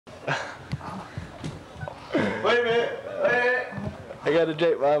Wait a minute. I gotta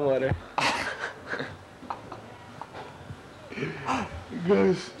drink my water.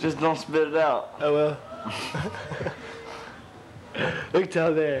 Gross. Just don't spit it out. I will. Look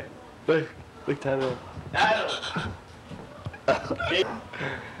down there. Look down there.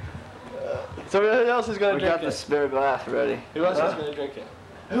 Somebody else is gonna drink it. We got the spare glass ready. Who else is gonna drink it?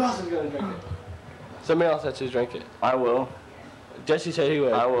 Who else is gonna drink it? Somebody else has to drink it. I will. Jesse said he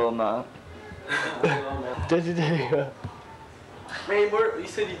would. I will not. Jesse said he would. Man, you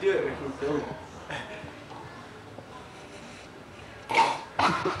said you do it when we're filming.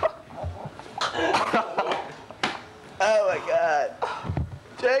 Oh my God!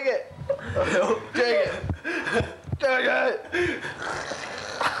 Drink it! Drink it! Drink it!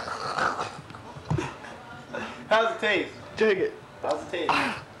 How's it taste? Drink it! How's it taste?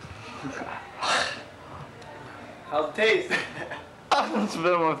 How's it taste? I'm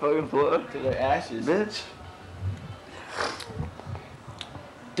spit on my fucking floor. To their ashes. Bitch.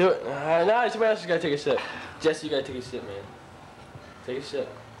 Do it. Now somebody else has gotta take a sip. Jesse, you gotta take a sip, man. Take a sip.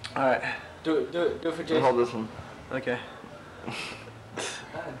 Alright. Do it for Jesse. Hold this one. Okay.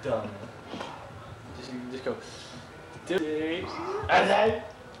 Dumb. Just go. Do it.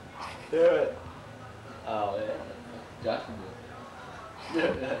 Do it. Oh yeah. Josh can do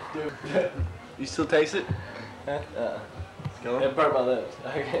it. Do it. You still taste it? Huh? Let's go. It burnt my lips.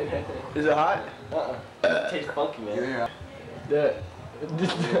 Okay. Is it hot? It tastes funky, man. Yeah. Do it.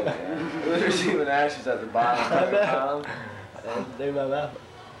 There's even ashes at the bottom. And through my mouth.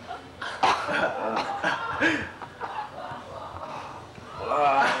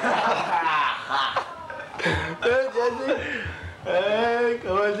 Hey, Jesse. Hey,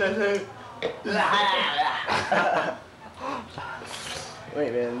 come on, Jesse.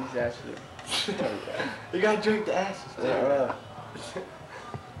 Wait, man, these ashes are... You gotta drink the ashes. Yeah.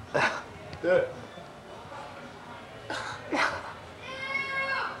 Do it.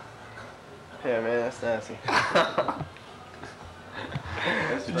 Yeah, man, that's nasty.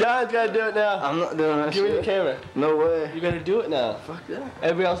 John's gotta do it now. I'm not doing that Give me the shit. camera. No way. You gotta do it now. Fuck that.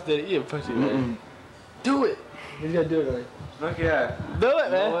 Everybody else did it. You pussy, man. Do it. You gotta do it, man. Fuck yeah. Do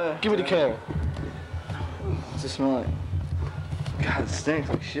it, man. No way. Give me the camera. What's it smell like? God, it stinks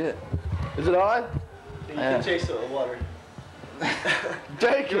like shit. Is it on? You Yeah. can chase it with water.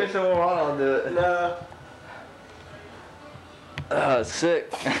 Drink Give me it. some more water, I'll do it. No. It's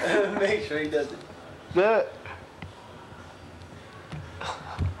sick. Make sure he does it. Do it.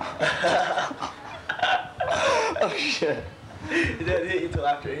 Oh shit. It doesn't hit you until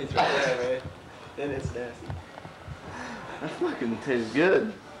after it hits right there, man. Then it's nasty. That fucking tastes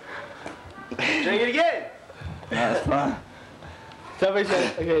good. Drink it again! Nah, it's fine. Somebody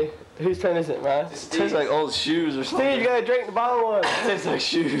said, okay, whose turn is it, man? It tastes like old shoes or something. Steve, you gotta drink the bottom one. It tastes like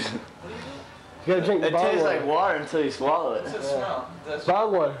shoes. You gotta drink the It bottom tastes one. like water until you swallow it. What's it smell? Does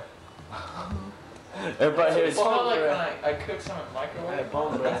Bottom one. Everybody here it is smell like when I cook some in the microwave? Yeah,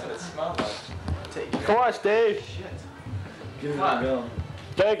 bone That's what it smelled like. Take it. Come on, Steve. Give it Come on. a go.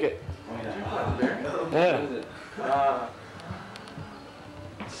 Drink it. Yeah.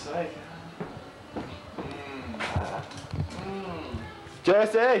 Psych.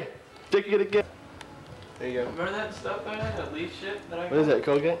 Jesse, drink it again. There you go. Remember that stuff I had, that leaf shit that I got? What is that,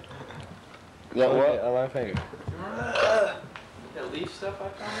 Colgate? Yeah, what? On my finger. You remember that? That leaf stuff I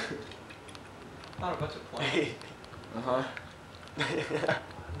found? Not a bunch of plants. Uh-huh.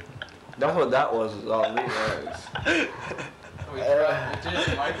 That's what that was all leaf eggs. We tried, we did it in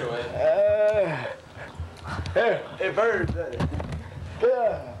the microwave. Here. It burns, doesn't it?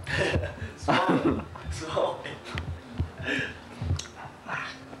 Yeah. Swallow it. Swallow it.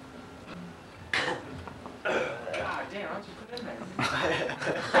 God damn, why don't you put it in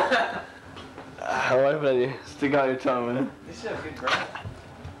there? I'll wipe it on you. Stick out your tongue, man. They should have good breath.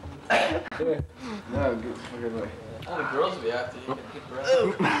 Here. No, good fucking way. All the girls will be after you get good breath.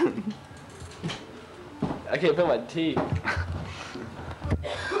 I can't feel my teeth.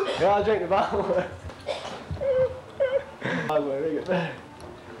 Yeah, I'll drink the bottom one. Bottom one, drink it.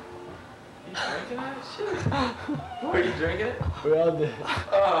 You drinking that shit? Are you drinking it? We all did.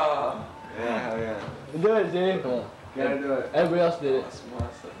 Oh. Yeah, hell yeah. Do it, Steve. Gotta do it. Everybody else did it.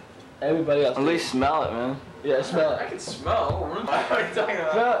 Everybody else At did least smell it, man. it. Yeah, smell I it. can smell the whole room. What are you talking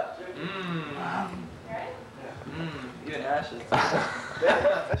about? Smell it. Even ashes.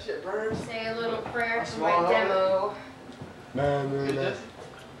 That shit burns. Say a little prayer for my Swallow. demo. Man, Good, man, Jesse?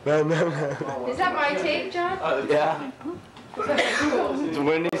 man, man. Is that my tape, John? Yeah. It's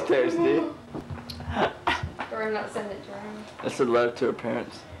Wendy's taste, dude. Or I'm not sending it to her. That's a letter to her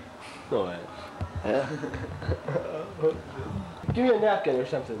parents. No way. Yeah. Give me a napkin or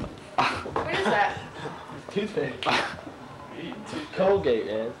something. What is that? Toothpick. Colgate,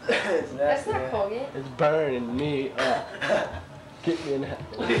 man. That's not Colgate. It's burning me up. Get me a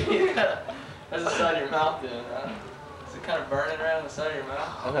napkin. That's the side of your mouth then, huh? Is it kind of burning around the side of your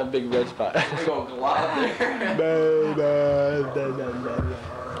mouth? I have a big red spot. We're going to glide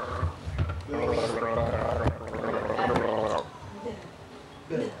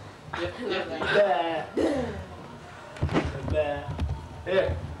there.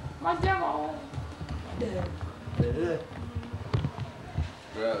 Here. My demo.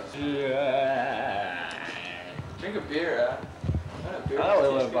 Gross. Drink a beer, I don't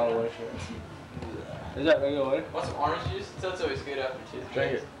really want to bottle water. Is that regular water? Want some orange juice? That's always good after toothpaste.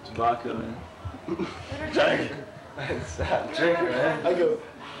 Drink it. It's vodka, man. Drink it. Stop drinking, man. I go.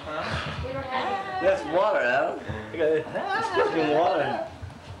 Huh? We don't have That's water, Adam. I got it. That's fucking water.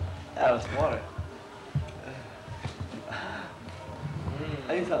 That was water.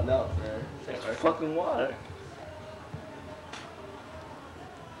 I need something else, man. It's fucking water.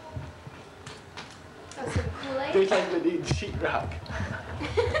 some Kool-Aid. Tastes like we need sheetrock.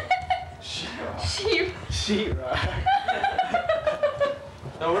 Sheep. Sheetrock.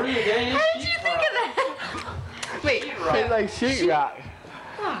 Now where are you getting How did you think of that? Wait. Tastes like sheetrock.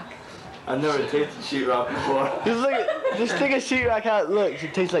 Fuck. I've never tasted sheetrock before. Just think of sheetrock how it looks.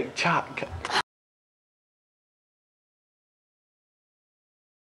 It tastes like chalk.